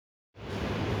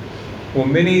Well,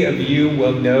 many of you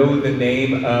will know the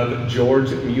name of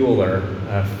George Mueller,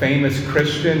 a famous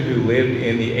Christian who lived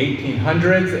in the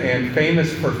 1800s and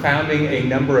famous for founding a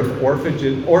number of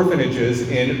orphanages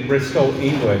in Bristol,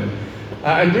 England.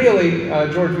 And really,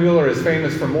 George Mueller is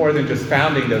famous for more than just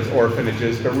founding those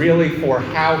orphanages, but really for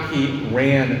how he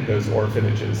ran those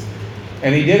orphanages.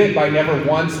 And he did it by never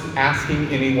once asking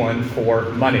anyone for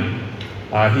money.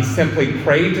 He simply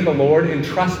prayed to the Lord and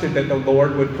trusted that the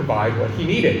Lord would provide what he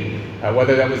needed,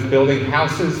 whether that was building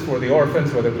houses for the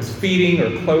orphans, whether it was feeding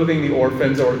or clothing the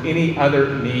orphans, or any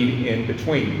other need in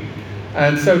between.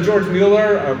 And so George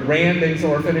Mueller ran these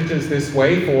orphanages this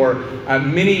way for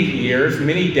many years,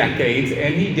 many decades,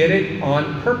 and he did it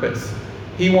on purpose.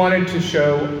 He wanted to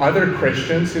show other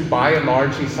Christians who by and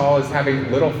large he saw as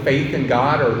having little faith in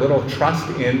God or little trust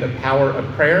in the power of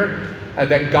prayer,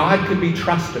 that God could be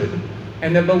trusted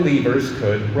and that believers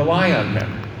could rely on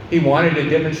him. He wanted to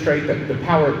demonstrate the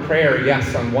power of prayer,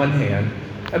 yes, on one hand,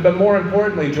 but more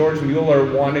importantly, George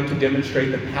Mueller wanted to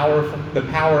demonstrate the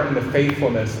power and the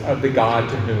faithfulness of the God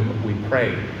to whom we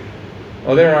pray.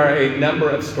 Well, there are a number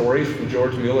of stories from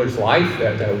George Mueller's life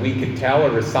that we could tell or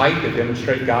recite that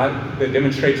demonstrates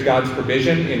God's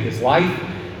provision in his life,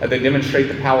 that demonstrate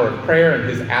the power of prayer and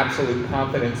his absolute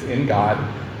confidence in God.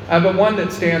 But one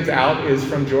that stands out is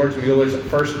from George Mueller's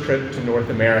first trip to North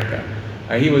America.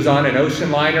 He was on an ocean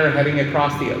liner heading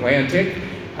across the Atlantic,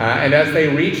 and as they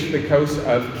reached the coast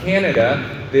of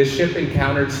Canada, this ship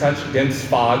encountered such dense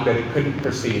fog that it couldn't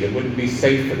proceed. It wouldn't be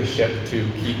safe for the ship to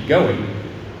keep going.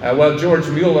 Well, George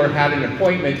Mueller had an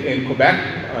appointment in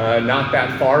Quebec, not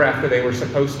that far after they were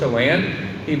supposed to land.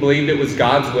 He believed it was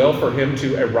God's will for him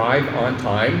to arrive on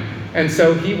time. And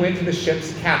so he went to the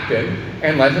ship's captain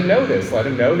and let him know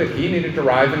that he needed to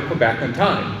arrive in Quebec on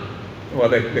time. Well,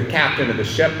 the captain of the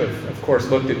ship, of course,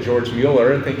 looked at George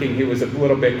Mueller thinking he was a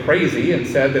little bit crazy and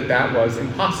said that was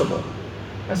impossible.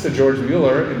 So George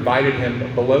Mueller invited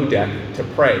him below deck to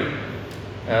pray.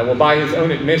 Well, by his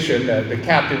own admission, the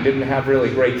captain didn't have really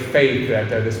great faith that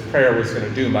this prayer was going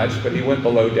to do much, but he went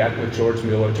below deck with George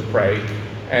Mueller to pray.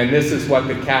 And this is what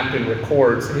the captain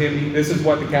records.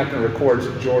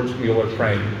 George Mueller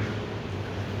praying.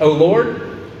 "O Lord,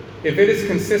 if it is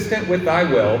consistent with thy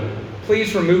will,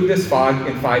 please remove this fog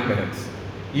in 5 minutes.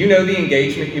 You know the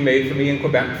engagement you made for me in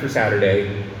Quebec for Saturday.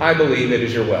 I believe it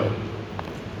is your will."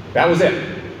 That was it.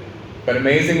 But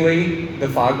amazingly, the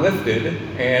fog lifted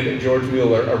and George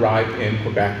Mueller arrived in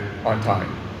Quebec on time.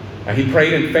 He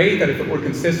prayed in faith that if it were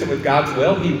consistent with God's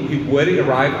will, he would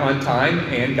arrive on time,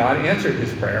 and God answered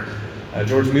his prayer.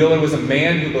 George Mueller was a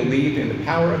man who believed in the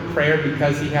power of prayer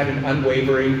because he had an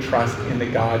unwavering trust in the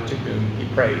God to whom he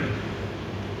prayed.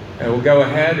 And we'll go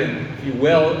ahead and, if you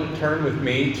will, turn with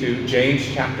me to James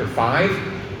chapter 5,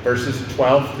 verses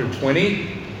 12 through 20.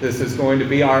 This is going to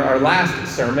be our last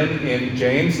sermon in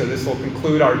James, so this will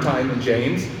conclude our time in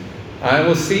James. And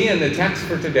we'll see in the text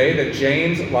for today that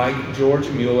James, like George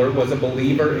Mueller, was a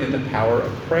believer in the power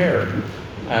of prayer.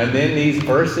 And in these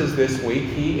verses this week,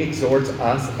 he exhorts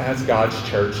us as God's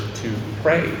church to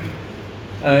pray.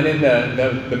 And in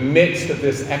the midst of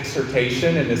this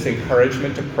exhortation and this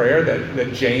encouragement to prayer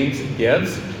that James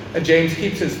gives, James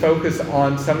keeps his focus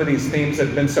on some of these themes that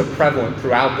have been so prevalent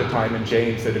throughout the time in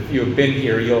James that if you have been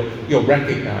here, you'll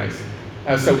recognize.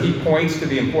 So he points to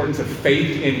the importance of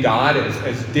faith in God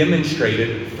as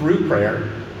demonstrated through prayer,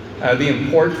 the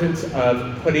importance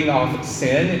of putting off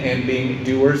sin and being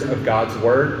doers of God's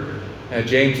word.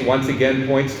 James once again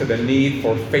points to the need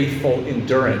for faithful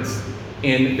endurance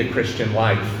in the Christian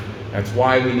life. That's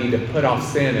why we need to put off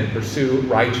sin and pursue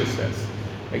righteousness.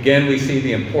 Again, we see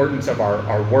the importance of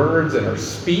our words and our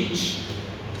speech.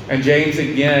 And James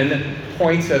again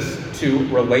points us to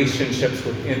relationships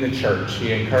within the church.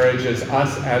 He encourages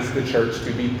us as the church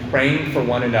to be praying for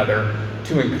one another,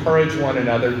 to encourage one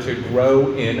another to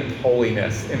grow in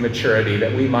holiness and maturity,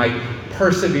 that we might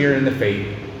persevere in the faith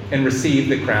and receive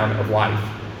the crown of life.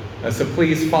 So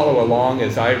please follow along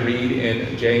as I read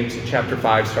in James chapter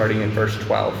 5, starting in verse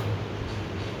 12.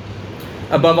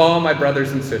 "Above all, my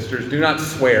brothers and sisters, do not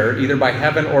swear either by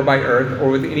heaven or by earth or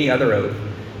with any other oath,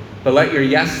 but let your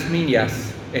yes mean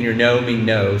yes and your no mean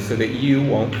no, so that you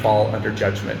won't fall under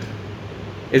judgment.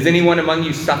 Is anyone among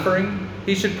you suffering?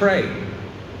 He should pray.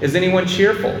 Is anyone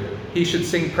cheerful? He should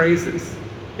sing praises.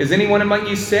 Is anyone among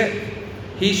you sick?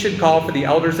 He should call for the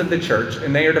elders of the church,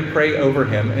 and they are to pray over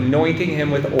him, anointing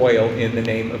him with oil in the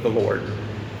name of the Lord.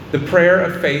 The prayer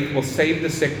of faith will save the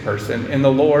sick person, and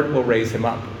the Lord will raise him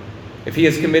up. If he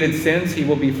has committed sins, he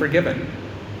will be forgiven.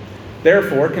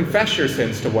 Therefore, confess your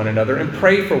sins to one another and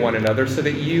pray for one another so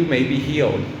that you may be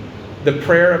healed. The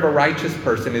prayer of a righteous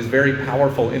person is very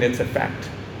powerful in its effect.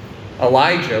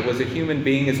 Elijah was a human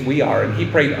being as we are, and he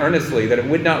prayed earnestly that it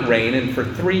would not rain, and for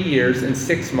 3 years and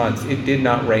 6 months it did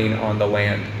not rain on the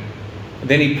land.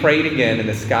 Then he prayed again, and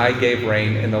the sky gave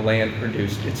rain, and the land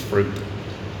produced its fruit.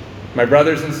 My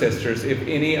brothers and sisters, if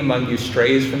any among you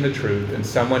strays from the truth and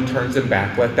someone turns him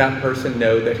back, let that person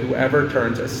know that whoever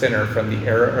turns a sinner from the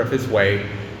error of his way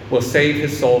will save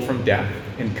his soul from death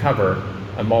and cover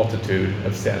a multitude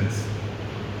of sins.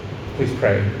 Please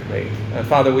pray with me.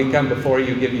 Father, we come before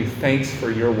you, give you thanks for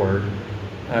your word.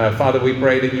 Father, we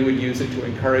pray that you would use it to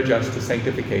encourage us to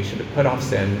sanctification, to put off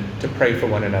sin, to pray for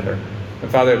one another.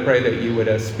 And Father, I pray that you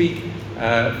would speak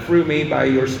through me by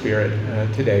your Spirit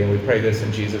today. And we pray this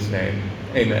in Jesus' name.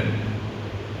 Amen.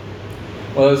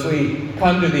 Well, as we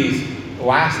come to these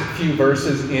last few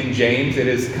verses in James, it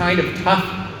is kind of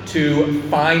tough to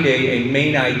find a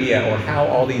main idea or how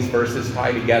all these verses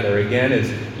tie together. Again,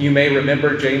 as you may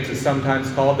remember, James is sometimes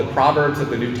called the Proverbs of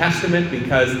the New Testament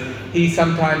because he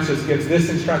sometimes just gives this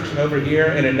instruction over here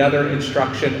and another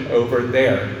instruction over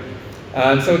there.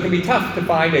 So it can be tough to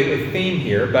find a theme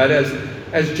here, but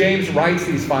as James writes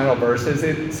these final verses,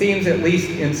 it seems, at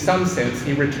least in some sense,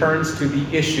 he returns to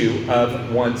the issue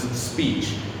of one's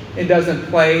speech. It doesn't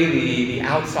play the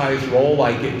outsized role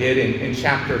like it did in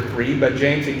chapter 3, but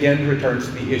James again returns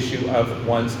to the issue of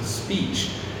one's speech.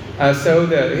 So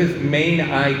his main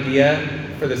idea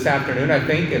for this afternoon, I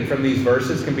think, and from these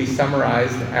verses can be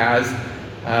summarized as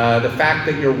the fact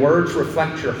that your words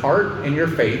reflect your heart and your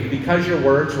faith. Because your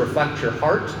words reflect your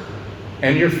heart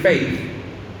and your faith,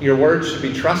 your words should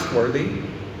be trustworthy.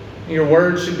 Your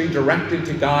words should be directed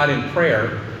to God in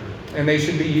prayer, and they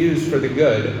should be used for the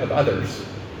good of others.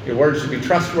 Your words should be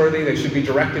trustworthy, they should be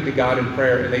directed to God in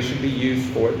prayer, and they should be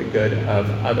used for the good of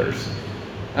others.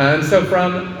 And so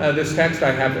from this text, I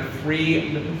have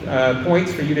 3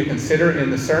 points for you to consider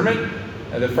in the sermon.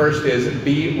 The first is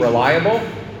be reliable,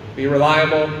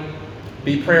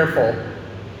 be prayerful,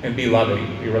 and be loving.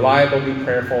 Be reliable, be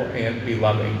prayerful, and be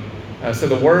loving. So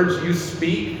the words you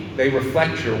speak, they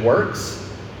reflect your works,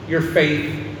 your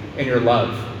faith, and your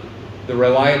love. The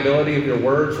reliability of your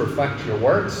words reflects your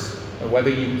works, whether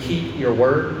you keep your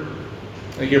word.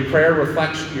 Your prayer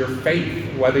reflects your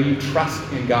faith, whether you trust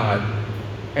in God.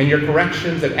 And your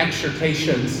corrections and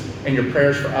exhortations and your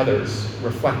prayers for others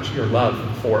reflect your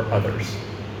love for others.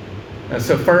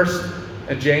 So first,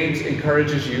 James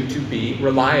encourages you to be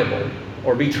reliable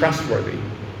or be trustworthy.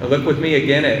 Now look with me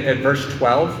again at verse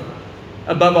 12.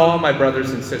 Above all, my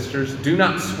brothers and sisters, do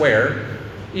not swear,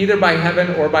 either by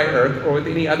heaven or by earth or with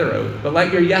any other oath, but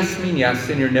let your yes mean yes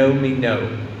and your no mean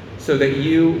no, so that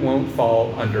you won't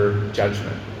fall under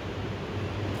judgment.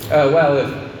 Well,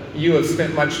 if you have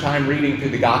spent much time reading through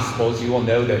the Gospels, you will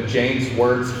know that James'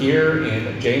 words here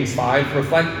in James 5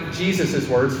 reflect Jesus'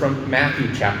 words from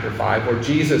Matthew chapter 5, where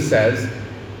Jesus says,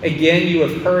 "Again, you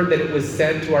have heard that it was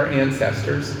said to our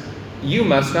ancestors, 'You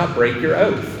must not break your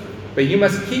oath, but you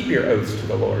must keep your oaths to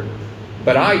the Lord.'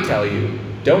 But I tell you,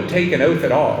 don't take an oath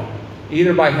at all,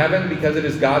 either by heaven, because it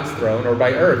is God's throne, or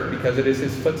by earth, because it is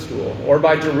his footstool, or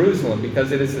by Jerusalem,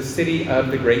 because it is the city of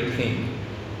the great King.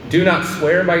 Do not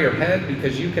swear by your head,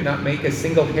 because you cannot make a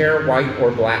single hair white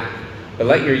or black. But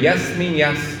let your yes mean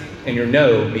yes, and your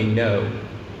no mean no.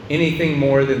 Anything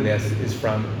more than this is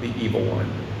from the evil one."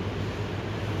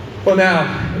 Well, now,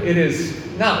 it is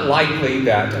not likely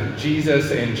that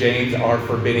Jesus and James are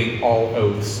forbidding all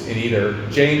oaths in either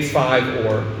James 5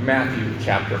 or Matthew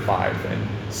chapter 5. In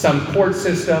some court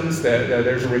systems,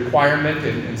 there's a requirement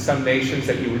in some nations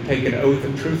that you would take an oath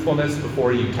of truthfulness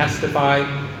before you testify.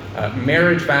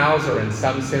 Marriage vows are in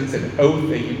some sense an oath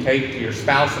that you take to your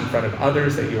spouse in front of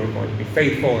others, that you are going to be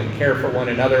faithful and care for one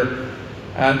another.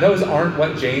 Those aren't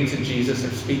what James and Jesus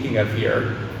are speaking of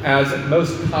here. As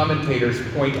most commentators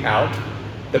point out,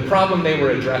 the problem they were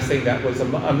addressing that was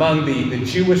among the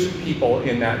Jewish people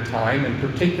in that time, and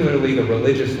particularly the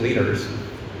religious leaders,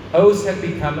 oaths had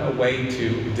become a way to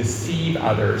deceive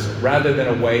others rather than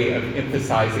a way of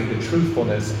emphasizing the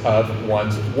truthfulness of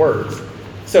one's words.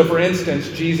 So for instance,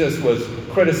 Jesus was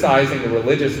criticizing the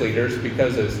religious leaders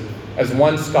because, as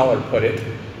one scholar put it,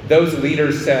 those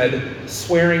leaders said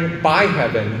swearing by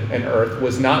heaven and earth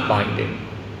was not binding,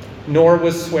 nor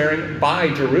was swearing by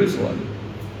Jerusalem,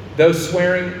 though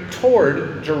swearing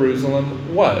toward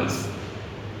Jerusalem was.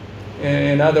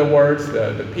 In other words,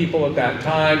 the people at that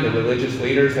time, the religious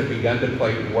leaders, had begun to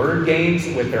play word games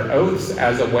with their oaths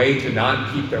as a way to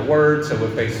not keep their word. So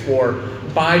if they swore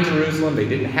by Jerusalem, they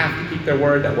didn't have to keep their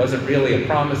word. That wasn't really a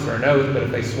promise or an oath. But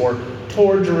if they swore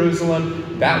toward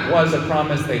Jerusalem, that was a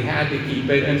promise. They had to keep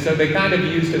it. And so they kind of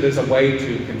used it as a way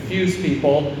to confuse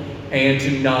people and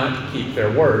to not keep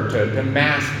their word, to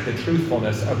mask the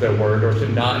truthfulness of their word, or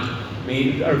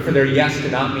for their yes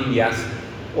to not mean yes,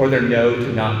 or their no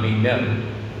to not mean no.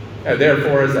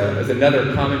 Therefore, as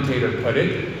another commentator put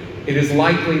it, it is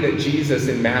likely that Jesus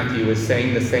in Matthew is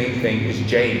saying the same thing as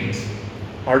James.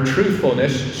 Our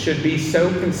truthfulness should be so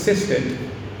consistent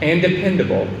and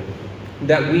dependable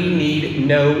that we need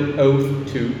no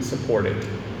oath to support it.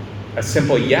 A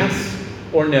simple yes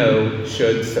or no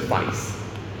should suffice.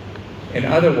 In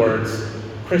other words,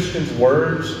 Christians'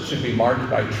 words should be marked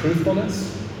by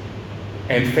truthfulness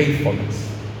and faithfulness.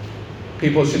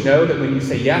 People should know that when you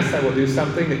say yes, I will do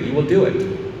something, that you will do it.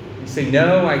 You say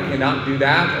no, I cannot do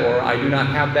that, or I do not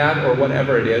have that, or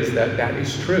whatever it is, that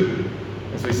is true.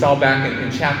 As we saw back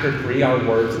in chapter 3, our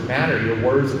words matter. Your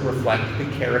words reflect the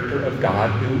character of God,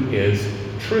 who is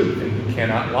truth and who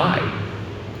cannot lie.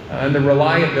 And the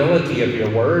reliability of your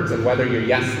words, and whether your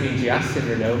yes means yes and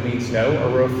your no means no,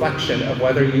 are a reflection of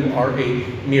whether you are a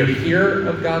mere hearer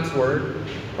of God's word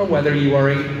or whether you are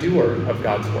a doer of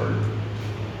God's word.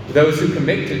 Those who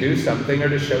commit to do something are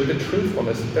to show the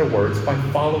truthfulness of their words by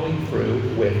following through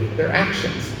with their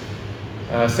actions.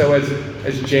 So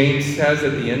as James says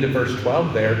at the end of verse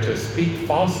 12 there, to speak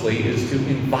falsely is to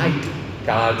invite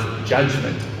God's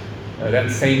judgment.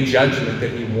 That same judgment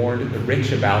that he warned the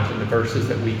rich about in the verses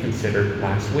that we considered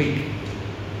last week.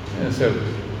 So,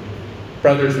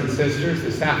 brothers and sisters,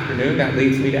 this afternoon, that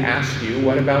leads me to ask you,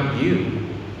 what about you?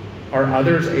 Are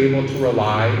others able to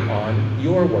rely on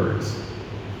your words?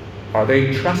 Are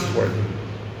they trustworthy?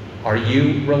 Are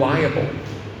you reliable?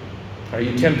 Are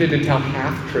you tempted to tell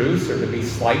half-truths or to be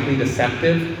slightly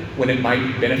deceptive when it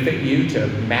might benefit you to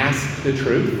mask the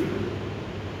truth?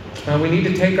 We need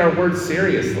to take our words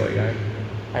seriously.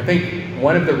 I think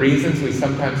one of the reasons we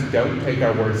sometimes don't take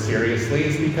our words seriously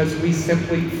is because we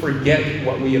simply forget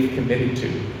what we have committed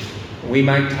to. We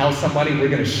might tell somebody we're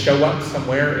going to show up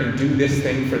somewhere and do this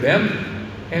thing for them,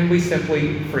 and we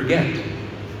simply forget.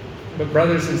 But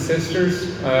brothers and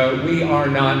sisters, we are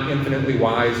not infinitely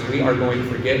wise. We are going to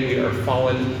forget. We are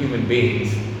fallen human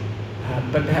beings.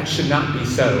 But that should not be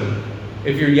so.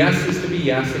 If your yes is to be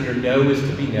yes and your no is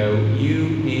to be no, you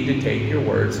need to take your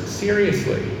words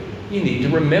seriously. You need to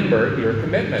remember your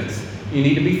commitments. You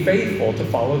need to be faithful to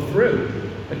follow through.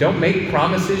 Don't make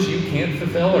promises you can't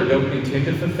fulfill or don't intend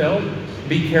to fulfill.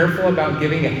 Be careful about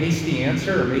giving a hasty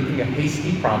answer or making a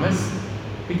hasty promise,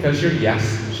 because your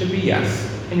yes should be yes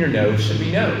and your no should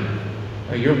be no.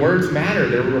 Your words matter.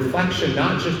 They're a reflection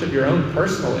not just of your own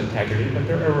personal integrity, but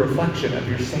they're a reflection of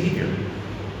your Savior.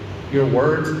 Your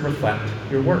words reflect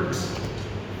your works.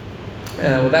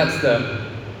 Well, that's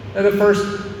the first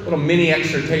little mini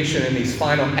exhortation in these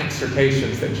final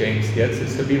exhortations that James gets,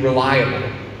 is to be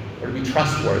reliable or to be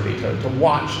trustworthy, to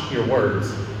watch your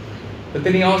words. But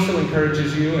then he also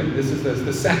encourages you, and this is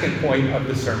the second point of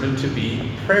the sermon, to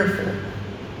be prayerful.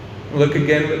 Look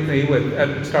again with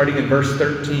me, starting in verse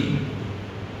 13.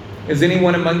 Is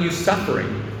anyone among you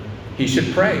suffering? He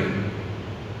should pray.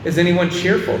 Is anyone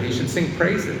cheerful? He should sing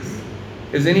praises.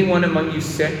 Is anyone among you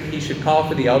sick? He should call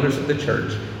for the elders of the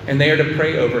church, and they are to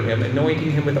pray over him, anointing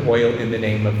him with oil in the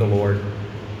name of the Lord.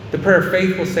 The prayer of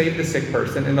faith will save the sick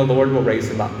person, and the Lord will raise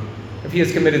him up. If he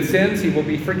has committed sins, he will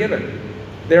be forgiven.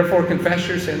 Therefore, confess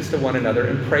your sins to one another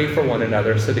and pray for one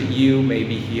another so that you may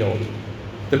be healed.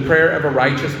 The prayer of a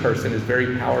righteous person is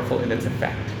very powerful in its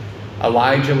effect.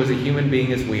 Elijah was a human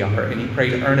being as we are, and he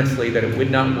prayed earnestly that it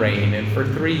would not rain, and for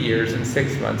 3 years and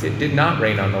 6 months it did not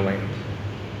rain on the land.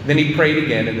 Then he prayed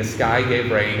again, and the sky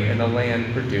gave rain, and the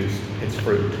land produced its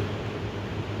fruit.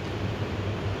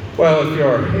 Well, if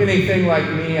you're anything like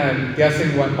me, I'm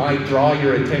guessing what might draw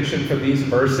your attention from these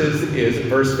verses is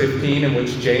verse 15, in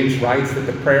which James writes that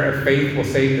the prayer of faith will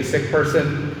save the sick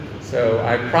person. So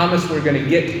I promise we're going to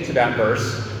get to that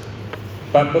verse.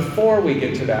 But before we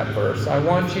get to that verse, I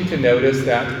want you to notice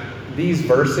that these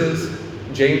verses,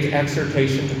 James'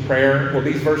 exhortation to prayer, well,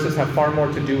 these verses have far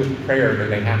more to do with prayer than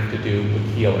they have to do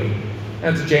with healing.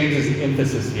 That's James's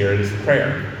emphasis here, it is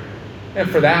prayer. And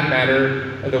for that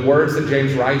matter, the words that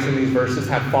James writes in these verses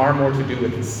have far more to do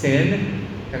with sin,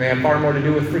 and they have far more to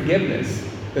do with forgiveness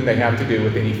than they have to do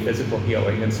with any physical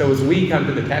healing. And so as we come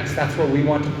to the text, that's where we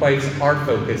want to place our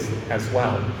focus as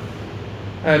well.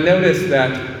 Notice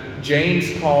that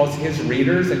James calls his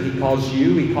readers, and he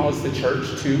calls the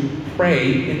church to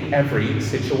pray in every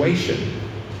situation.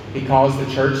 He calls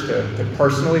the church to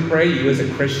personally pray, you as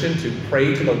a Christian to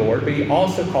pray to the Lord, but he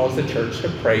also calls the church to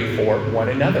pray for one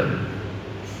another.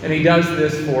 And he does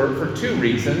this for two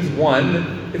reasons.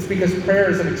 One, it's because prayer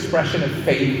is an expression of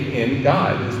faith in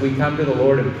God. As we come to the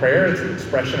Lord in prayer, it's an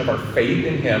expression of our faith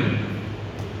in him.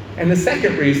 And the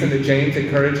second reason that James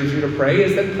encourages you to pray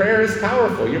is that prayer is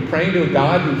powerful. You're praying to a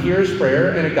God who hears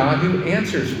prayer and a God who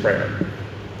answers prayer.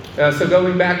 So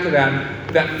going back to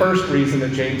that first reason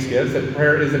that James gives, that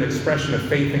prayer is an expression of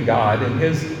faith in God, in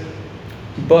his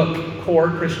book, Core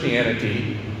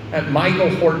Christianity, Michael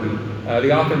Horton,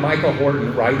 the author Michael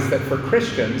Horton, writes that for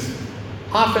Christians,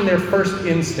 often their first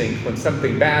instinct when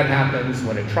something bad happens,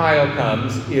 when a trial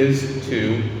comes, is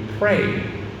to pray.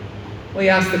 Well, he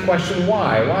asks the question,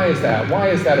 why? Why is that? Why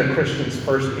is that a Christian's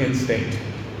first instinct?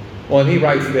 Well, and he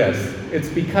writes this: it's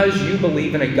because you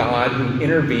believe in a God who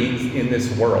intervenes in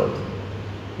this world.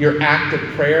 Your act of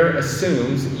prayer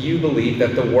assumes you believe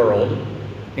that the world,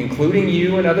 including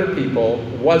you and other people,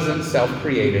 wasn't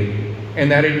self-created and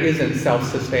that it isn't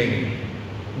self-sustaining.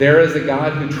 There is a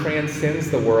God who transcends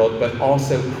the world but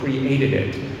also created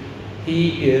it.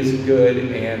 He is good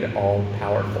and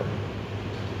all-powerful.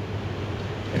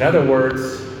 In other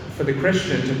words, for the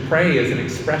Christian, to pray is an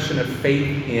expression of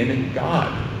faith in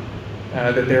God.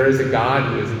 That there is a God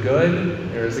who is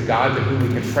good, there is a God to whom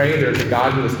we can pray, there is a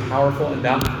God who is powerful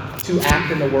enough to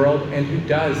act in the world and who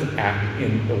does act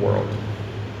in the world.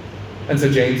 And so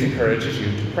James encourages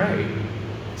you to pray.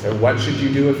 So what should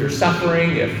you do if you're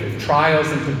suffering, if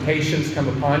trials and temptations come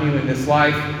upon you in this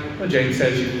life? Well, James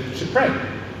says you should pray.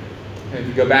 And if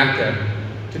you go back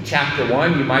to chapter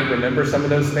 1, you might remember some of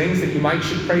those things that you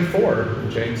should pray for.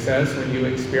 James says when you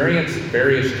experience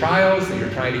various trials and you're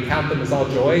trying to count them as all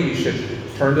joy, you should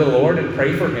turn to the Lord and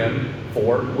pray for him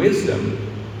for wisdom,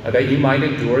 that you might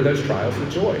endure those trials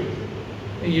with joy.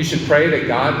 And you should pray that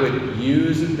God would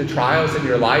use the trials in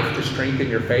your life to strengthen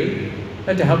your faith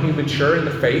and to help you mature in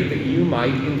the faith that you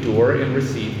might endure and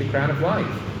receive the crown of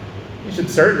life. You should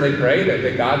certainly pray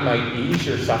that God might ease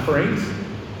your sufferings.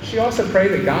 You should also pray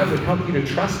that God would help you to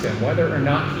trust him, whether or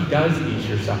not he does ease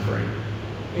your suffering.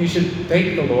 And you should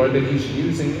thank the Lord that he's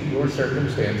using your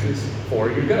circumstances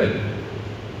for your good.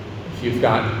 If you've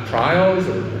got trials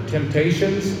or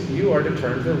temptations, you are to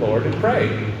turn to the Lord and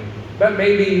pray. But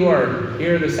maybe you are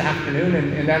here this afternoon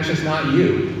and that's just not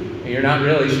you. You're not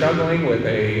really struggling with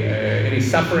any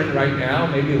suffering right now.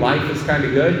 Maybe life is kind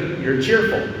of good. You're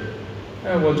cheerful.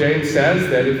 Well, James says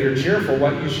that if you're cheerful,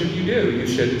 what should you do? You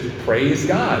should praise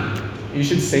God. You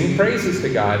should sing praises to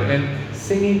God. And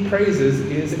singing praises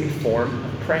is a form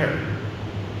of prayer.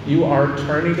 You are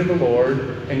turning to the Lord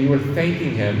and you are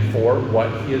thanking him for what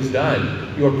he has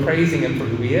done. You are praising him for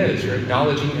who he is. You're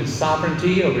acknowledging his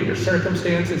sovereignty over your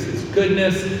circumstances, his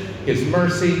goodness, his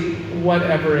mercy,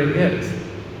 whatever it is.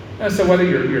 So whether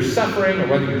you're suffering or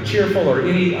whether you're cheerful or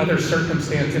any other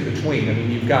circumstance in between, I mean,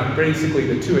 you've got basically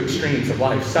the two extremes of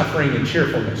life, suffering and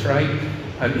cheerfulness, right?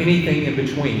 Anything in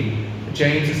between,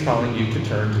 James is calling you to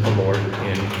turn to the Lord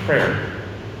in prayer.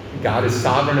 God is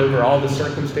sovereign over all the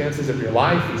circumstances of your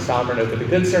life. He's sovereign over the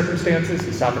good circumstances.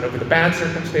 He's sovereign over the bad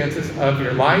circumstances of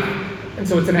your life. And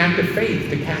so it's an act of faith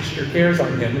to cast your cares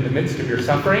on him in the midst of your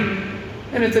suffering.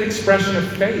 And it's an expression of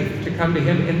faith to come to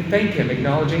him and thank him,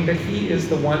 acknowledging that he is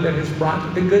the one that has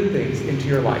brought the good things into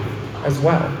your life as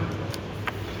well.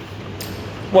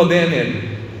 Well, then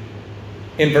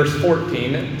in verse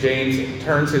 14, James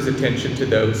turns his attention to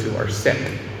those who are sick.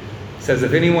 He says,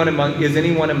 is anyone among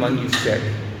you sick?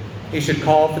 He should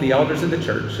call for the elders of the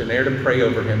church, and they are to pray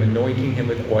over him, anointing him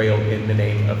with oil in the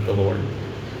name of the Lord.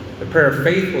 The prayer of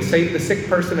faith will save the sick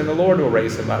person, and the Lord will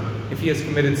raise him up. If he has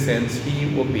committed sins,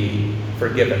 he will be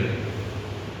forgiven.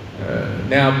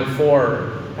 Now,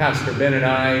 before Pastor Ben and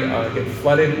I get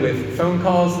flooded with phone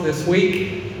calls this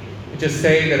week, I just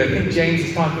say that I think James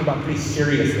is talking about pretty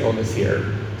serious illness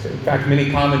here. So in fact,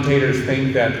 many commentators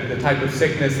think that the type of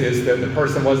sickness is that the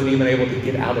person wasn't even able to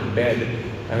get out of bed,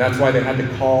 and that's why they had to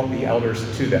call the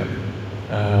elders to them.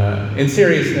 In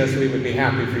seriousness, we would be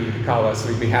happy for you to call us.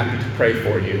 We'd be happy to pray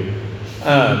for you.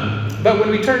 But when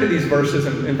we turn to these verses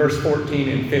in verse 14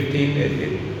 and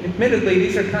 15, admittedly,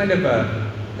 these are kind of a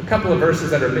couple of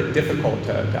verses that are a bit difficult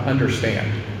to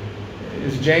understand.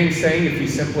 Is James saying if you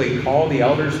simply call the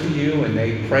elders to you and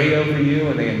they pray over you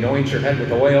and they anoint your head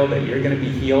with oil, that you're going to be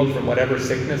healed from whatever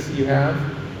sickness you have?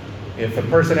 If a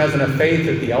person has enough faith,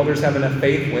 if the elders have enough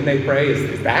faith when they pray,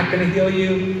 is that going to heal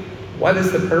you? What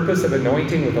is the purpose of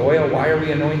anointing with oil? Why are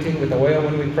we anointing with oil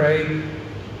when we pray?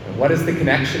 And what is the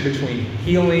connection between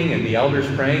healing and the elders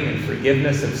praying and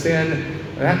forgiveness of sin?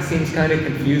 That seems kind of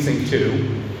confusing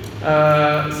too.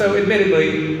 So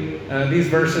admittedly, these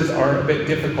verses are a bit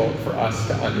difficult for us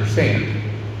to understand.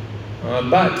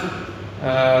 But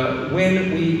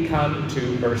when we come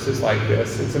to verses like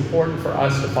this, it's important for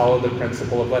us to follow the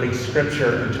principle of letting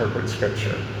Scripture interpret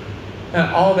Scripture.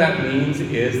 All that means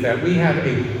is that we have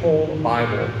a whole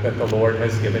Bible that the Lord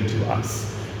has given to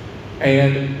us.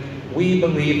 And We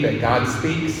believe that God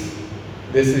speaks.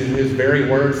 This is his very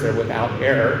words. They're without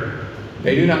error.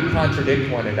 They do not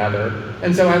contradict one another.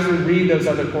 And so as we read those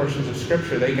other portions of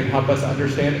Scripture, they can help us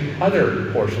understand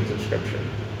other portions of Scripture.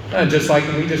 Just like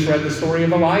we just read the story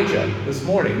of Elijah this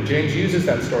morning. James uses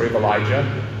that story of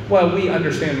Elijah. Well, we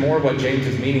understand more what James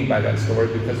is meaning by that story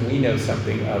because we know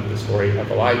something of the story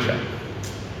of Elijah.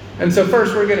 And so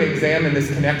first we're going to examine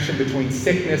this connection between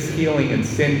sickness, healing, and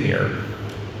sin here.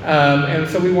 And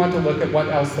so we want to look at what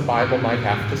else the Bible might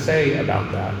have to say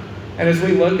about that. And as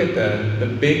we look at the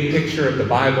big picture of the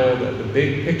Bible, the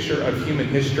big picture of human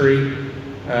history,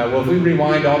 well, if we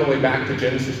rewind all the way back to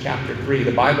Genesis chapter 3,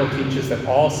 the Bible teaches that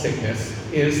all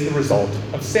sickness is the result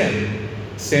of sin.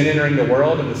 Sin entering the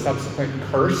world and the subsequent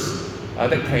curse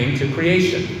that came to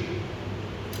creation.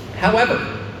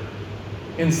 However,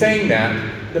 in saying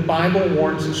that, the Bible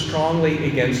warns strongly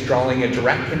against drawing a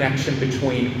direct connection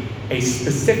between a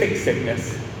specific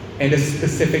sickness and a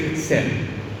specific sin.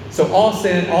 So all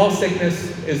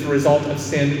sickness is the result of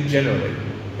sin generally.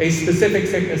 A specific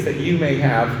sickness that you may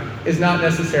have is not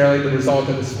necessarily the result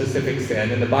of a specific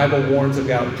sin, and the Bible warns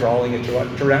about drawing a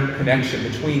direct connection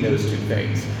between those two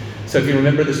things. So if you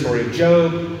remember the story of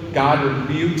Job, God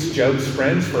rebukes Job's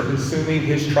friends for assuming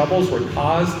his troubles were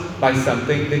caused by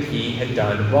something that he had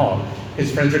done wrong.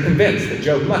 His friends are convinced that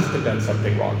Job must have done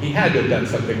something wrong. He had to have done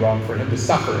something wrong for him to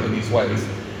suffer in these ways,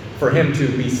 for him to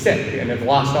be sick and have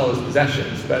lost all his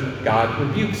possessions. But God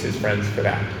rebukes his friends for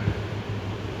that.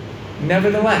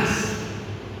 Nevertheless,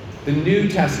 the New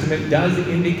Testament does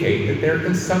indicate that there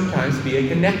can sometimes be a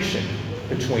connection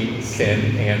between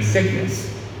sin and sickness.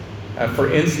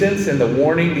 For instance, in the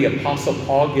warning the Apostle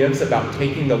Paul gives about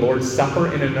taking the Lord's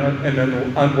Supper in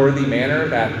an unworthy manner,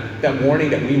 that warning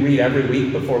that we read every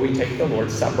week before we take the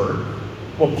Lord's Supper,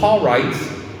 well, Paul writes,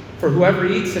 "For whoever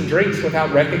eats and drinks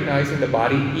without recognizing the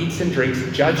body eats and drinks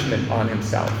judgment on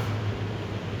himself.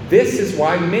 This is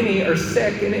why many are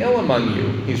sick and ill among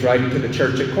you." He's writing to the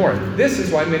church at Corinth. "This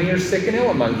is why many are sick and ill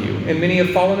among you, and many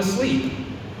have fallen asleep.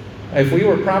 If we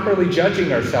were properly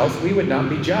judging ourselves, we would not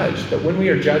be judged. But when we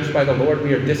are judged by the Lord,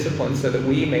 we are disciplined so that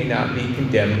we may not be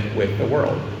condemned with the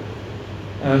world."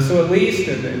 So at least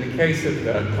in the case of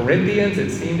the Corinthians, it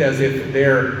seemed as if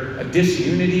their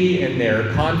disunity and their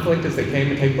conflict as they came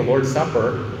to take the Lord's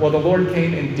Supper, well, the Lord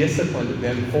came and disciplined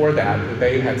them for that.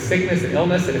 They had sickness and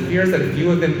illness. It appears that a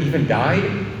few of them even died.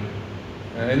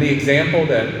 And the example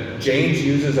that James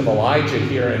uses of Elijah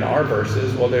here in our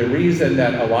verses, well, the reason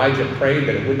that Elijah prayed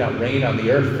that it would not rain on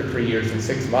the earth for 3 years and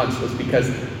 6 months was because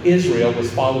Israel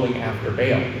was following after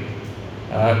Baal.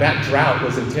 That drought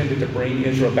was intended to bring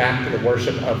Israel back to the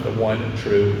worship of the one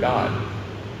true God.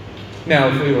 Now,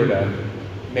 if we were to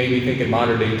maybe think in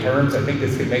modern day terms, I think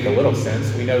this could make a little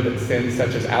sense. We know that sins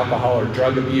such as alcohol or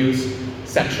drug abuse,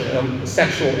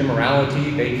 sexual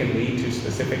immorality, they can lead to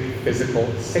specific physical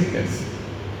sickness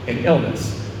and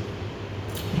illness.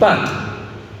 But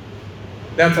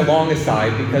that's a long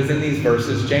aside, because in these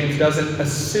verses, James doesn't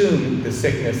assume the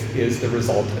sickness is the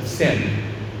result of sin.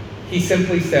 He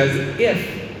simply says if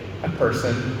a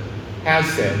person has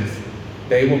sins,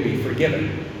 they will be forgiven.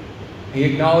 He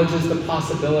acknowledges the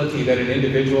possibility that an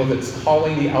individual that's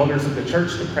calling the elders of the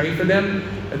church to pray for them,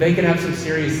 that they can have some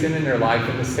serious sin in their life,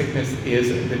 and the sickness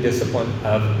is the discipline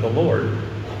of the Lord.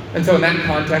 And so in that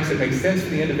context, it makes sense for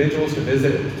the individuals to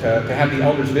have the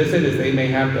elders visit, as they may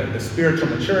have the spiritual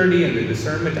maturity and the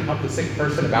discernment to help the sick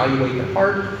person evaluate their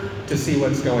heart, to see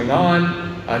what's going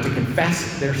on, to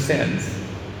confess their sins.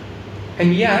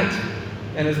 And yet,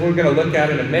 and as we're going to look at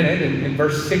in a minute, in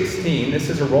verse 16, this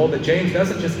is a role that James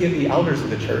doesn't just give the elders of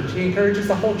the church. He encourages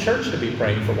the whole church to be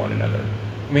praying for one another.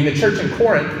 I mean, the church in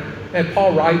Corinth, and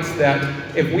Paul writes that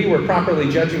if we were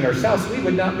properly judging ourselves, we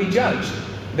would not be judged.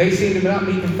 They seem to not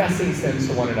be confessing sins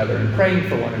to one another and praying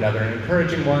for one another and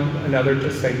encouraging one another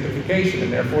to sanctification,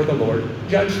 and therefore the Lord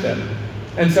judged them.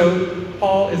 And so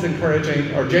Paul is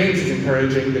encouraging, or James is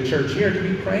encouraging the church here to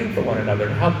be praying for one another,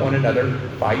 to help one another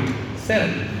fight sin.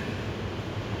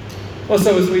 Well,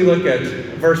 so as we look at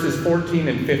verses 14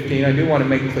 and 15, I do want to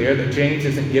make clear that James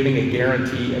isn't giving a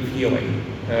guarantee of healing.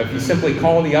 If you simply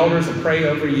call the elders and pray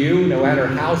over you, no matter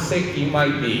how sick you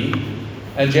might be,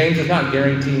 James is not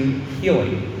guaranteeing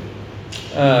healing.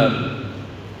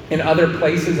 In other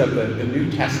places of the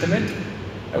New Testament,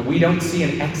 we don't see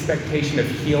an expectation of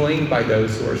healing by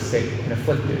those who are sick and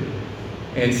afflicted.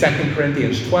 In 2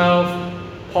 Corinthians 12,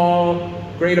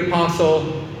 Paul, great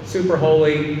apostle, super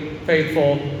holy,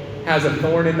 faithful, has a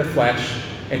thorn in the flesh,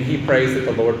 and he prays that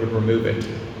the Lord would remove it.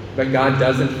 But God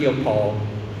doesn't heal Paul,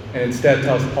 and instead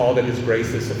tells Paul that his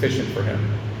grace is sufficient for him.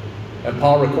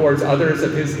 Paul records others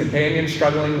of his companions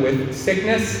struggling with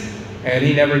sickness, And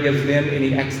he never gives them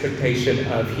any expectation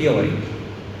of healing.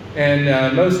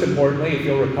 And most importantly, if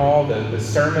you'll recall the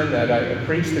sermon that I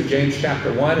preached through James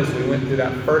chapter 1 as we went through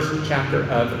that first chapter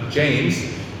of James,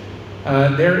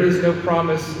 there is no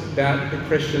promise that the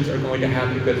Christians are going to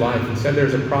have a good life. Instead,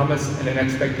 there's a promise and an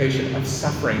expectation of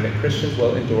suffering, that Christians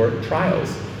will endure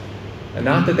trials, and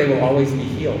not that they will always be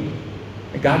healed.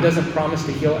 And God doesn't promise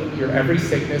to heal your every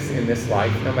sickness in this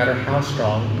life, no matter how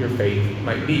strong your faith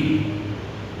might be.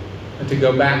 And to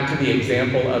go back to the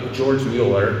example of George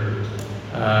Mueller,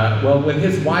 when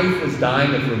his wife was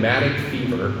dying of rheumatic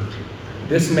fever,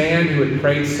 this man who had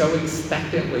prayed so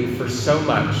expectantly for so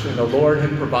much, and the Lord had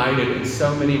provided in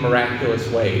so many miraculous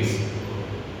ways,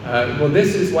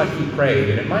 this is what he prayed,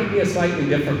 and it might be a slightly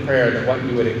different prayer than what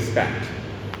you would expect.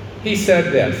 He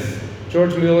said this.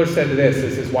 George Mueller said this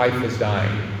as his wife was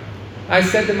dying. "I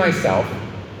said to myself,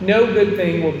 no good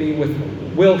thing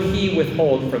will he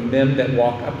withhold from them that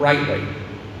walk uprightly.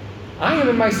 I am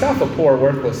in myself a poor,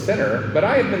 worthless sinner, but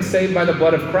I have been saved by the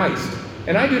blood of Christ,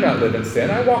 and I do not live in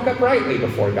sin. I walk uprightly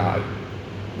before God.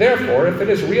 Therefore, if it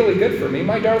is really good for me,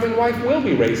 my darling wife will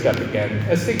be raised up again,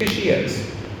 as sick as she is.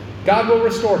 God will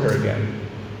restore her again.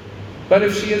 But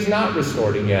if she is not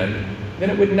restored again, then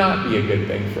it would not be a good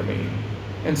thing for me.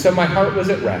 And so my heart was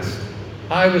at rest.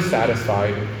 I was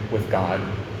satisfied with God."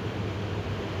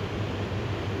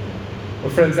 Well,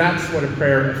 friends, that's what a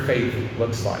prayer of faith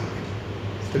looks like.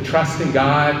 It's to trust in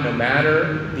God no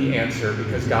matter the answer,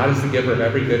 because God is the giver of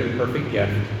every good and perfect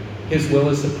gift. His will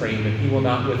is supreme, and he will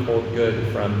not withhold good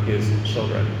from his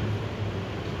children.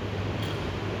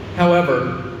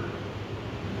 However,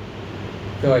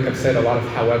 I feel like I've said a lot of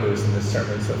howevers in this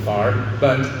sermon so far,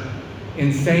 but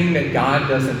in saying that God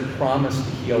doesn't promise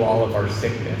to heal all of our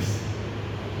sickness,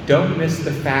 don't miss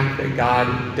the fact that God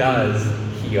does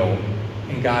heal,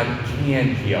 and God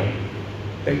can heal,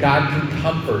 that God can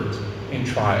comfort in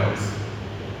trials.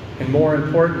 And more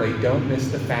importantly, don't miss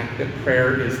the fact that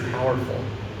prayer is powerful.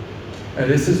 Now,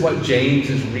 this is what James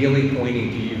is really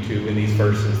pointing to you to in these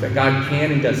verses, that God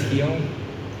can and does heal,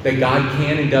 that God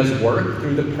can and does work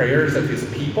through the prayers of his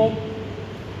people,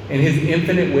 in his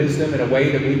infinite wisdom in a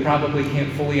way that we probably can't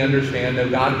fully understand. Though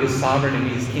God is sovereign and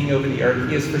he's king over the earth,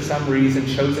 he has for some reason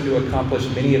chosen to accomplish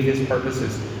many of his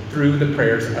purposes through the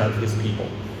prayers of his people.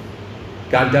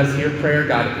 God does hear prayer.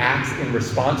 God acts in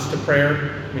response to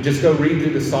prayer. I mean, just go read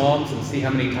through the Psalms and see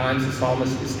how many times the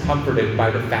psalmist is comforted by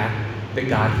the fact that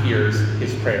God hears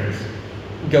his prayers.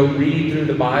 Go read through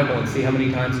the Bible and see how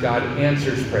many times God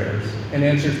answers prayers, and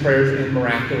answers prayers in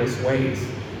miraculous ways.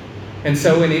 And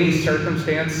so in any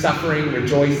circumstance, suffering,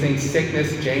 rejoicing,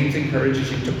 sickness, James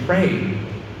encourages you to pray,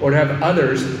 or to have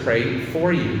others pray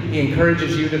for you. He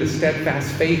encourages you to the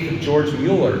steadfast faith of George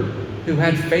Mueller, who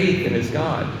had faith in his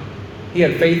God. He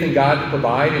had faith in God to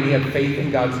provide, and he had faith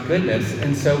in God's goodness,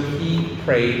 and so he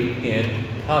prayed in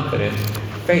confident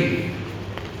faith.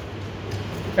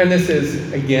 And this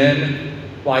is, again,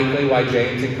 likely why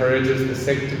James encourages the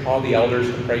sick to call the elders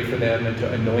to pray for them and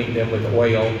to anoint them with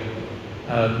oil.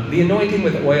 The anointing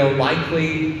with oil,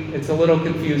 likely, it's a little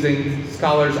confusing.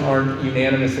 Scholars aren't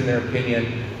unanimous in their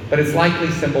opinion, but it's likely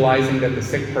symbolizing that the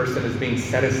sick person is being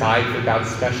set aside for God's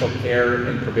special care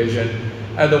and provision.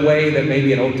 The way that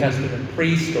maybe an Old Testament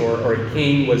priest or a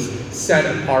king was set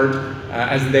apart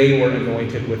as they were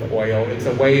anointed with oil. It's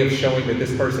a way of showing that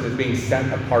this person is being set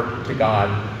apart to God.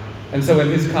 And so in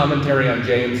his commentary on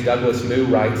James, Douglas Moo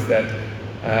writes that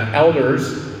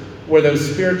elders were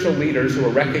those spiritual leaders who were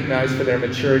recognized for their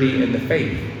maturity in the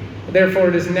faith. Therefore,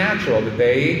 it is natural that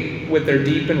they, with their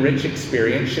deep and rich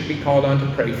experience, should be called on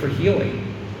to pray for healing.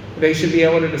 They should be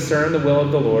able to discern the will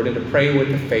of the Lord and to pray with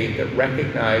the faith that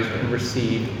recognized and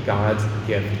received God's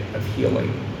gift of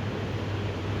healing.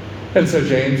 And so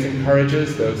James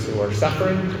encourages those who are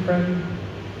suffering to pray,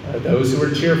 those who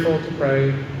are cheerful to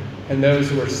pray, and those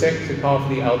who are sick to call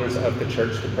for the elders of the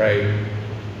church to pray.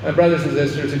 Brothers and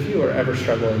sisters, if you are ever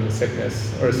struggling with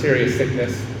sickness or a serious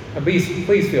sickness,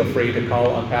 please feel free to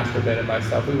call on Pastor Ben and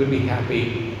myself. We would be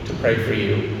happy to pray for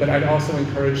you. But I'd also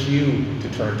encourage you to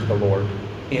turn to the Lord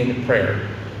in prayer,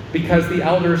 because the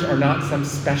elders are not some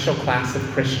special class of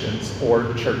Christians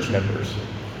or church members.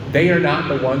 They are not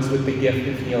the ones with the gift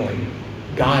of healing.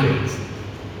 God is.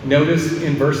 Notice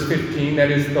in verse 15, that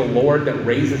is the Lord that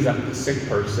raises up the sick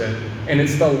person, and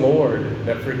it's the Lord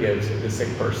that forgives the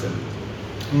sick person.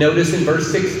 Notice in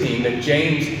verse 16 that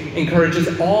James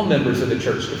encourages all members of the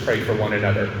church to pray for one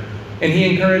another. And he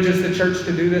encourages the church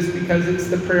to do this because it's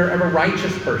the prayer of a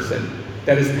righteous person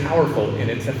that is powerful in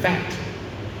its effect.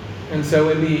 And so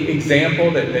in the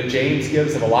example that James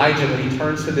gives of Elijah, when he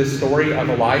turns to this story of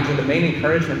Elijah, the main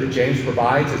encouragement that James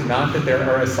provides is not that there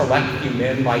are a select few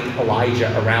men like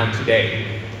Elijah around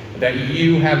today, that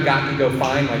you have got to go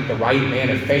find like the right man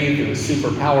of faith who is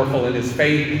super powerful in his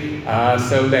faith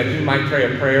so that he might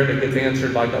pray a prayer that gets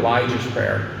answered like Elijah's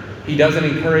prayer. He doesn't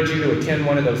encourage you to attend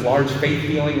one of those large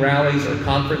faith-healing rallies or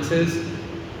conferences.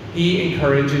 He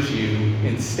encourages you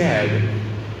instead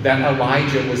that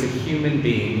Elijah was a human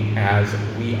being as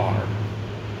we are.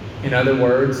 In other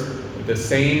words, the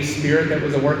same Spirit that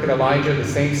was at work at Elijah, the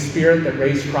same Spirit that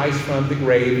raised Christ from the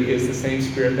grave, is the same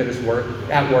Spirit that is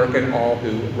at work in all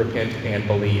who repent and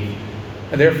believe.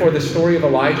 And therefore, the story of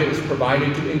Elijah is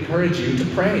provided to encourage you to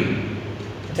pray,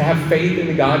 to have faith in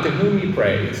the God to whom you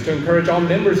pray. It's to encourage all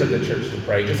members of the church to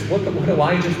pray. Just look at what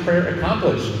Elijah's prayer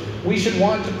accomplished. We should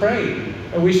want to pray,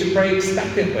 and we should pray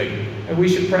expectantly, and we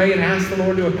should pray and ask the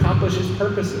Lord to accomplish his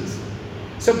purposes.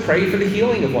 So pray for the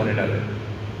healing of one another,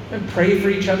 and pray for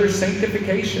each other's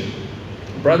sanctification.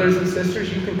 Brothers and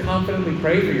sisters, you can confidently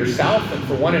pray for yourself and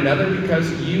for one another because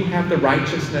you have the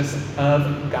righteousness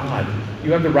of God.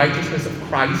 You have the righteousness of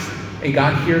Christ, and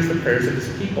God hears the prayers of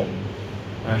his people.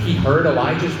 He heard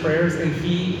Elijah's prayers, and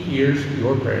he hears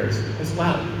your prayers as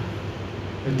well.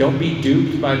 And don't be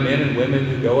duped by men and women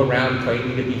who go around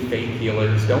claiming to be faith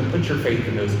healers. Don't put your faith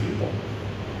in those people.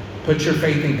 Put your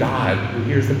faith in God, who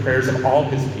hears the prayers of all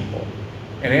his people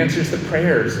and answers the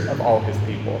prayers of all his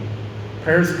people.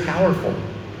 Prayer is powerful,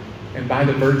 and by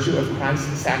the virtue of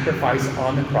Christ's sacrifice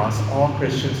on the cross, all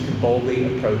Christians can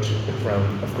boldly approach the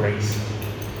throne of grace.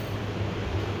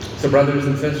 So brothers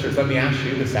and sisters, let me ask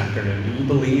you this afternoon, do you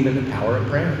believe in the power of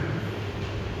prayer?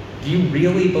 Do you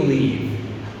really believe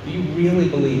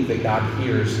that God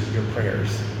hears your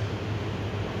prayers?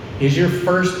 Is your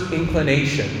first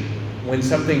inclination when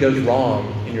something goes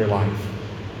wrong in your life?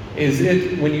 Is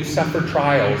it when you suffer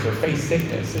trials or face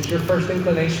sickness? Is your first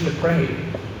inclination to pray?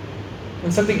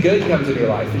 When something good comes into your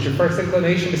life, is your first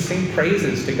inclination to sing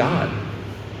praises to God?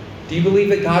 Do you believe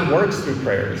that God works through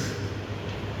prayers?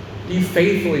 Do you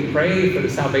faithfully pray for the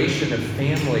salvation of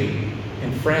family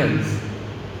and friends,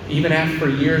 even after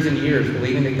years and years,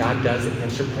 believing that God does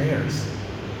answer prayers?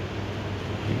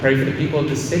 You pray for the people of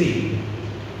the city,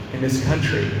 in this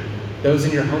country, those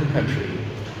in your home country,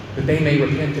 that they may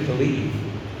repent and believe.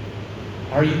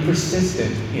 Are you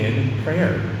persistent in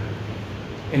prayer?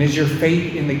 And is your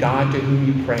faith in the God to whom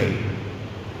you pray?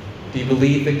 Do you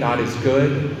believe that God is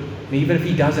good? And even if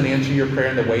he doesn't answer your prayer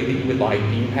in the way that you would like,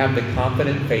 do you have the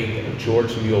confident faith of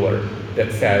George Mueller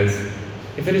that says,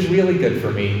 if it is really good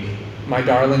for me, my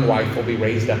darling wife will be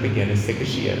raised up again as sick as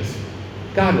she is.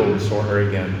 God will restore her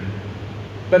again.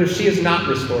 But if she is not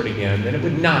restored again, then it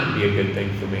would not be a good thing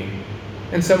for me.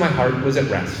 And so my heart was at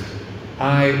rest.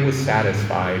 I was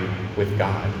satisfied with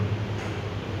God.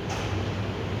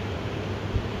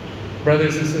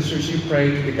 Brothers and sisters, you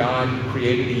pray to the God who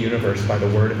created the universe by the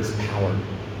word of his power.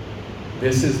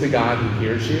 This is the God who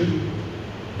hears you,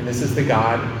 and this is the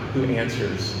God who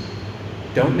answers.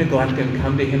 Don't neglect him.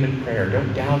 Come to him in prayer.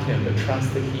 Don't doubt him, but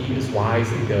trust that he is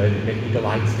wise and good, and that he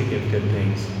delights to give good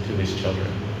things to his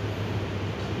children.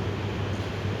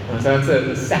 So that's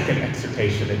the second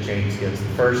exhortation that James gives. The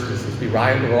first is to be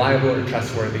reliable or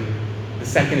trustworthy. The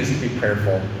second is to be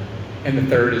prayerful. And the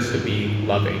third is to be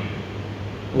loving.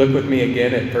 Look with me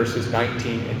again at verses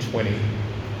 19 and 20.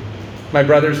 My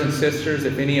brothers and sisters,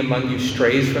 if any among you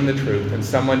strays from the truth and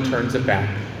someone turns it back,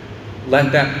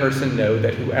 let that person know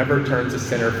that whoever turns a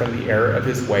sinner from the error of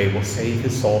his way will save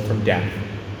his soul from death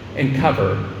and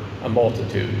cover a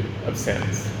multitude of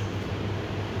sins.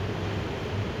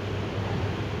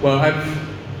 Well,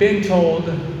 I've been told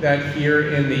that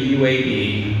here in the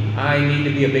UAE, I need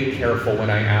to be a bit careful when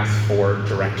I ask for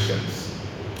directions.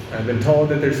 I've been told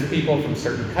that there's people from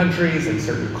certain countries and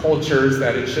certain cultures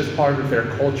that it's just part of their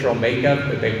cultural makeup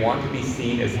that they want to be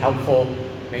seen as helpful.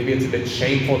 Maybe it's a bit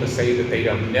shameful to say that they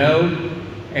don't know.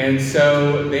 And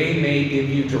so they may give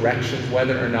you directions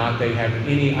whether or not they have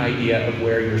any idea of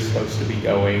where you're supposed to be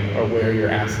going or where you're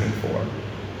asking for.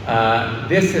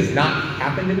 This has not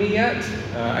happened to me yet.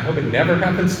 I hope it never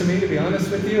happens to me, to be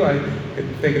honest with you. I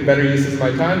could think of better uses of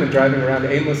my time than driving around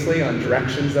aimlessly on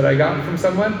directions that I got from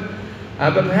someone.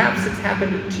 But perhaps it's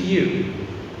happened to you.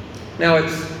 Now,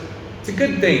 it's a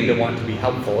good thing to want to be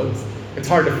helpful. It's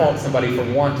hard to fault somebody for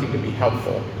wanting to be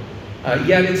helpful.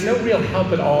 Yet it's no real help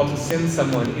at all to send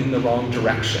someone in the wrong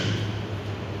direction.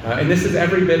 And this is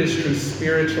every bit as true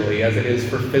spiritually as it is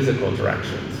for physical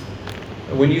directions.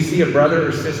 When you see a brother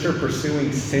or sister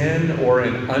pursuing sin or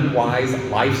an unwise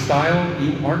lifestyle,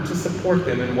 you aren't to support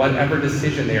them in whatever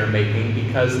decision they are making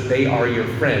because they are your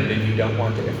friend and you don't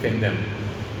want to offend them.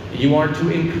 You aren't to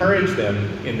encourage them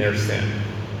in their sin.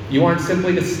 You aren't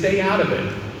simply to stay out of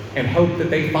it and hope that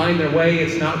they find their way.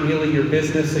 It's not really your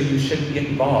business, so you shouldn't get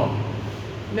involved.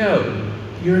 No,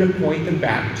 you're to point them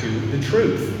back to the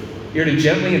truth. You're to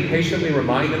gently and patiently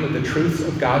remind them of the truths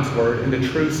of God's word and the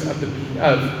truths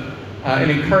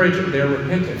and encourage their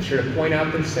repentance. You're to point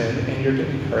out their sin and you're to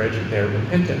encourage their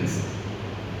repentance.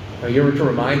 You're to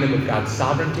remind them of God's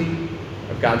sovereignty,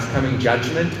 of God's coming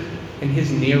judgment, and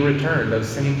his near return, those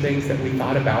same things that we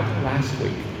thought about last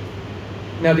week.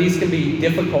 Now, these can be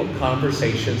difficult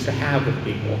conversations to have with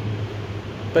people,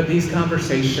 but these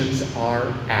conversations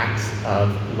are acts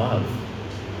of love.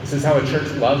 This is how a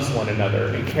church loves one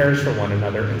another and cares for one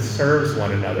another and serves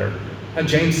one another. And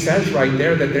James says right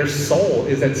there that their soul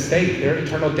is at stake, their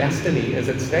eternal destiny is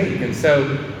at stake. And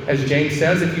so, as James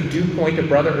says, if you do point a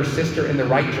brother or sister in the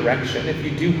right direction, if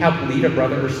you do help lead a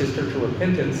brother or sister to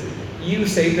repentance, you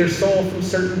save their soul from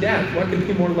certain death. What could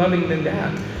be more loving than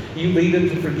that? You lead them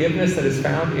to forgiveness that is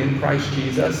found in Christ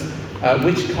Jesus,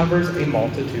 which covers a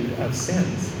multitude of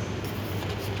sins.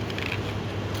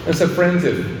 And so, friends,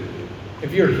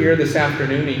 if you're here this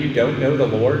afternoon and you don't know the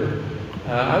Lord,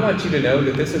 I want you to know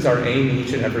that this is our aim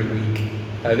each and every week.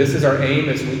 This is our aim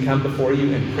as we come before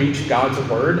you and preach God's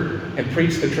word and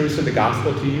preach the truths of the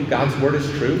gospel to you. God's word is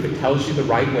truth. It tells you the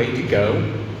right way to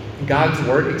go. God's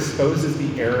word exposes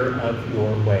the error of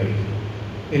your way.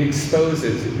 It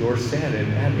exposes your sin,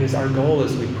 and that is our goal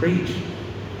as we preach.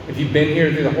 If you've been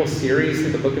here through the whole series,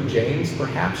 through the book of James,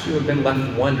 perhaps you have been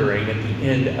left wondering at the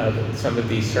end of some of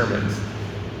these sermons,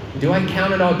 do I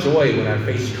count it all joy when I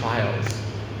face trials?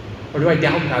 Or do I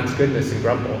doubt God's goodness and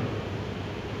grumble?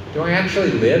 Do I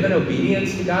actually live in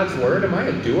obedience to God's word? Am I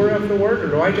a doer of the word? Or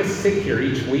do I just sit here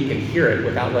each week and hear it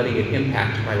without letting it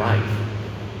impact my life?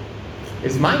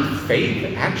 Is my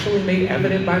faith actually made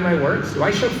evident by my works? Do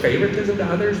I show favoritism to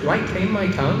others? Do I tame my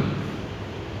tongue?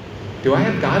 Do I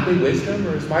have godly wisdom?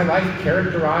 Or is my life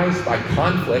characterized by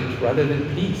conflict rather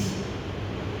than peace?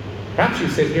 Perhaps you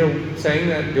sit here saying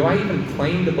that, do I even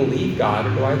claim to believe God,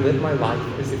 or do I live my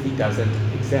life as if he doesn't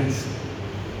exist?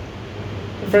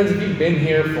 Friends, if you've been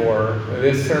here for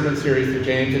this sermon series through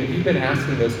James, and if you've been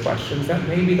asking those questions, that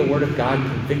may be the Word of God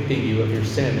convicting you of your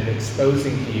sin and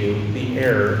exposing to you the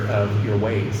error of your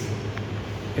ways.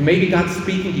 It may be God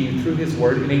speaking to you through his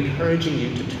Word and encouraging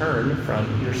you to turn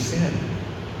from your sin.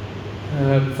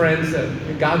 Friends,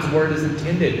 God's Word is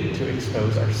intended to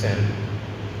expose our sin.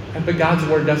 But God's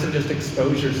Word doesn't just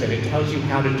expose your sin, it tells you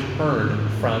how to turn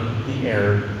from the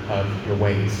error of your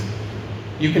ways.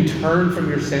 You can turn from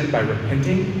your sin by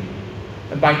repenting,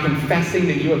 and by confessing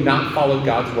that you have not followed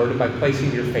God's word, and by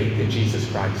placing your faith in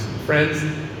Jesus Christ. Friends,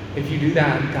 if you do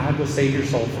that, God will save your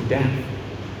soul from death.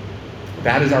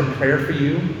 That is our prayer for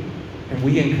you, and I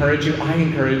encourage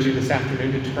you this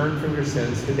afternoon to turn from your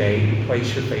sins today and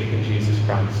place your faith in Jesus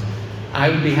Christ. I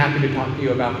would be happy to talk to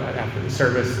you about that after the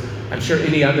service. I'm sure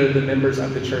any other of the members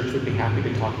of the church would be happy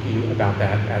to talk to you about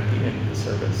that at the end of the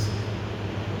service.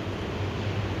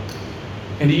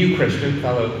 And to you, Christian,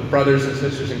 fellow brothers and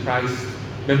sisters in Christ,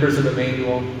 members of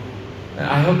Emmanuel,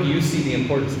 I hope you see the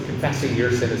importance of confessing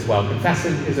your sin as well.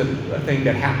 Confessing is a thing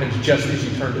that happens just as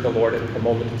you turn to the Lord at the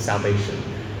moment of salvation.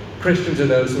 Christians are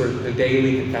those who are to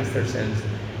daily confess their sins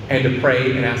and to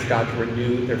pray and ask God to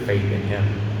renew their faith in him.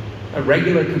 A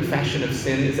regular confession of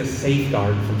sin is a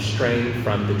safeguard from straying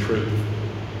from the truth.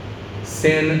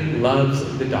 Sin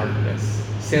loves the darkness.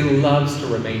 Sin loves to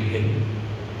remain hidden.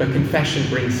 But confession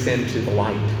brings sin to the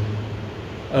light.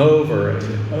 Over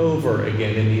and over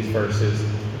again in these verses,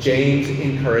 James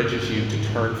encourages you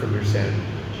to turn from your sin.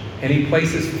 And he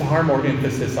places far more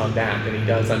emphasis on that than he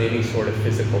does on any sort of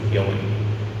physical healing.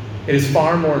 It is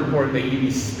far more important that you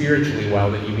be spiritually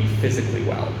well than you be physically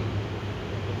well.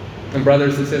 And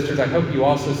brothers and sisters, I hope you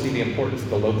also see the importance of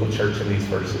the local church in these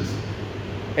verses.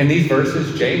 In these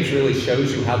verses, James really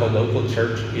shows you how the local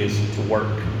church is to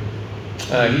work.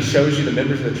 He shows you the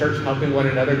members of the church helping one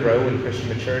another grow in Christian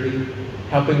maturity,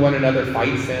 helping one another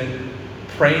fight sin,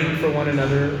 praying for one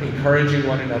another, encouraging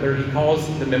one another. He calls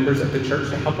the members of the church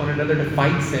to help one another to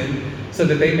fight sin so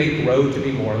that they may grow to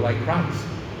be more like Christ.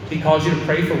 He calls you to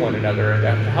pray for one another and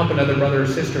to help another brother or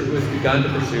sister who has begun to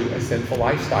pursue a sinful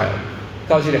lifestyle. He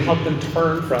calls you to help them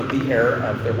turn from the error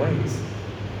of their ways.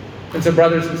 And so,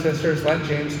 brothers and sisters, let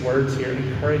James' words here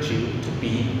encourage you to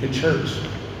be the church,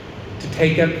 to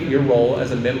take up your role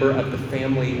as a member of the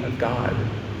family of God,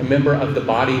 a member of the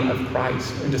body of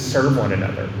Christ, and to serve one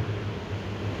another.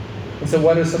 And so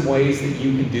what are some ways that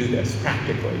you can do this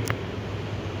practically?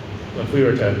 Well, if we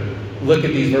were to look at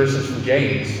these verses from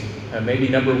James, maybe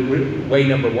way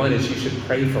number one is you should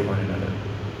pray for one another.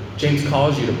 James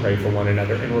calls you to pray for one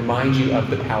another and reminds you of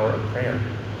the power of prayer.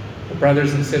 But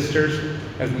brothers and sisters,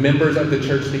 as members of the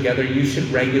church together, you should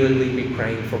regularly be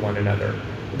praying for one another.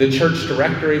 The church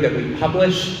directory that we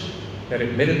publish, that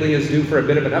admittedly is due for a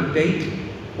bit of an update,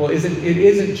 well, it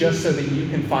isn't just so that you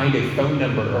can find a phone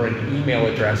number or an email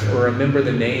address or remember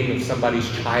the name of somebody's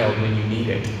child when you need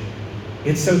it.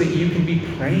 It's so that you can be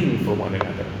praying for one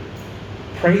another.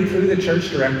 Pray through the church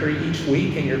directory each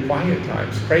week in your quiet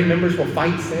times. Pray members will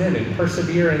fight sin and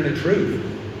persevere in the truth.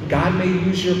 God may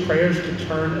use your prayers to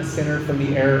turn a sinner from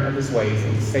the error of his ways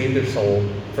and to save their soul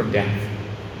from death.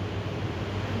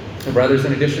 And brothers,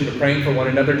 in addition to praying for one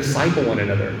another, disciple one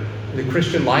another. The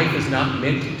Christian life is not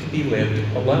meant to be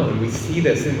lived alone. We see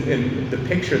this in the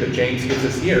picture that James gives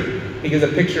us here. He gives a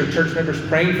picture of church members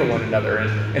praying for one another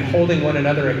and holding one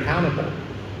another accountable.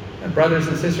 And brothers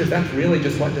and sisters, that's really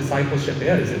just what discipleship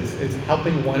is. It's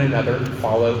helping one another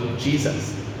follow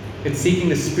Jesus. It's seeking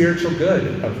the spiritual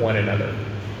good of one another.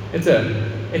 It's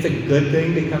a good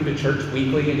thing to come to church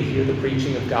weekly and to hear the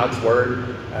preaching of God's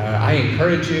word. I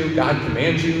encourage you, God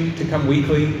commands you to come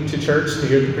weekly to church to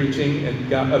hear the preaching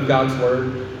of God's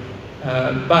word.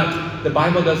 But the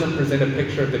Bible doesn't present a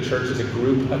picture of the church as a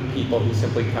group of people who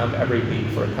simply come every week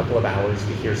for a couple of hours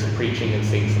to hear some preaching and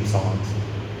sing some songs.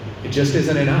 It just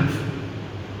isn't enough.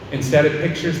 Instead, it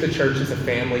pictures the church as a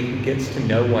family who gets to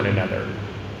know one another,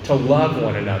 to love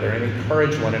one another, and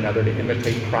encourage one another to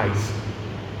imitate Christ.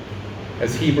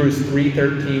 As Hebrews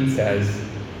 3:13 says,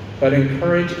 but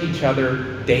encourage each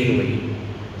other daily,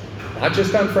 not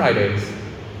just on Fridays,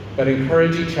 but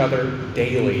encourage each other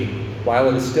daily while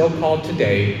it is still called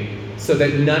today, so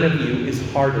that none of you is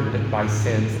hardened by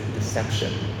sin's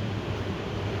deception.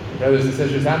 Brothers and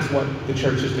sisters, that's what the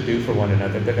church is to do for one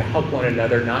another, to help one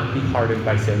another not be hardened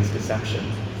by sin's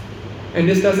deceptions. And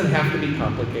this doesn't have to be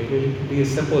complicated. It can be as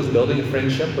simple as building a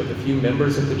friendship with a few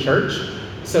members of the church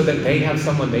so that they have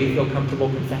someone they feel comfortable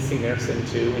confessing their sin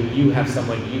to, and you have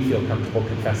someone you feel comfortable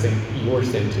confessing your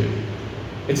sin to.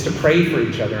 It's to pray for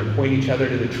each other and point each other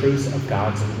to the truths of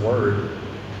God's word.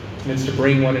 And it's to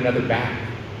bring one another back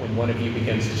when one of you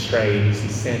begins to stray and you see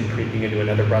sin creeping into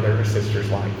another brother or sister's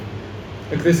life.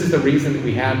 Look, this is the reason that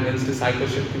we have men's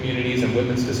discipleship communities and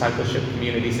women's discipleship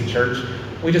communities in church.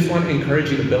 We just want to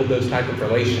encourage you to build those type of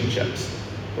relationships.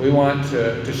 We want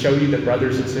to show you that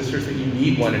brothers and sisters, that you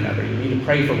need one another. You need to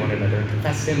pray for one another and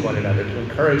confess sin one another, to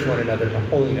encourage one another to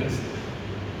holiness.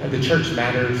 The church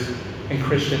matters and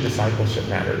Christian discipleship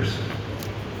matters.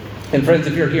 And friends,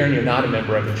 if you're here and you're not a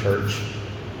member of a church,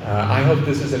 I hope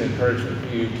this is an encouragement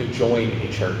for you to join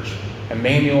a church,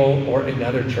 Emmanuel or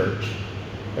another church.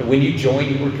 When you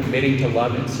join, you are committing to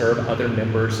love and serve other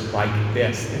members like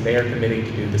this, and they are committing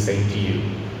to do the same to you.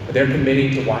 They're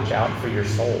committing to watch out for your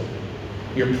soul.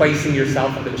 You're placing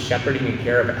yourself under the shepherding and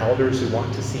care of elders who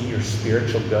want to see your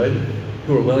spiritual good,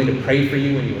 who are willing to pray for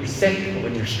you when you are sick or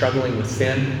when you're struggling with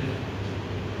sin.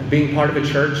 And being part of a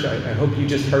church, I hope you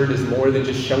just heard, is more than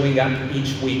just showing up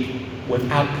each week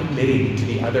without committing to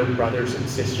the other brothers and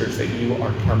sisters that you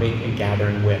are coming and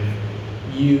gathering with.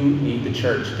 You need the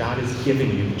church. God has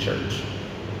given you the church.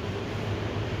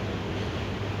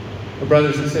 But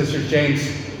brothers and sisters,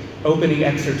 James' opening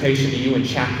exhortation to you in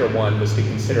chapter 1 was to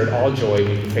consider it all joy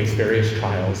when you face various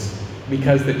trials,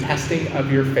 because the testing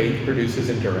of your faith produces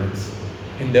endurance,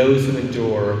 and those who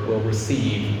endure will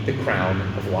receive the crown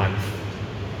of life.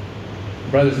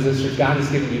 Brothers and sisters, God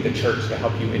has given you the church to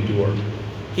help you endure.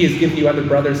 He has given you other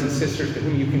brothers and sisters to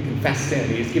whom you can confess sin.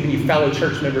 He has given you fellow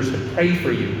church members to pray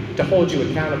for you, to hold you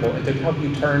accountable, and to help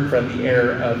you turn from the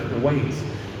error of your ways.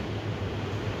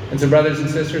 And so, brothers and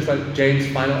sisters, let James'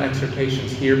 final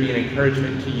exhortations here be an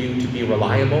encouragement to you to be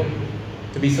reliable,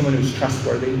 to be someone who's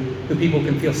trustworthy, who people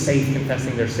can feel safe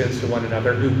confessing their sins to one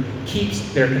another, who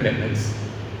keeps their commitments,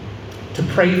 to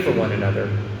pray for one another,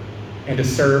 and to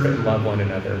serve and love one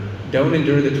another. Don't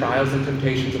endure the trials and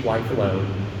temptations of life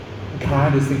alone.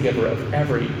 God is the giver of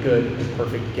every good and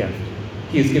perfect gift.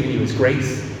 He has given you his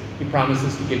grace. He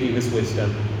promises to give you his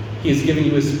wisdom. He has given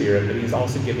you his spirit, but he has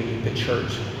also given you the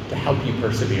church to help you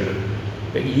persevere,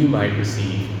 that you might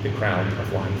receive the crown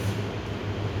of life.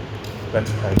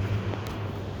 Let's pray.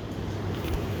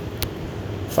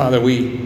 Father, we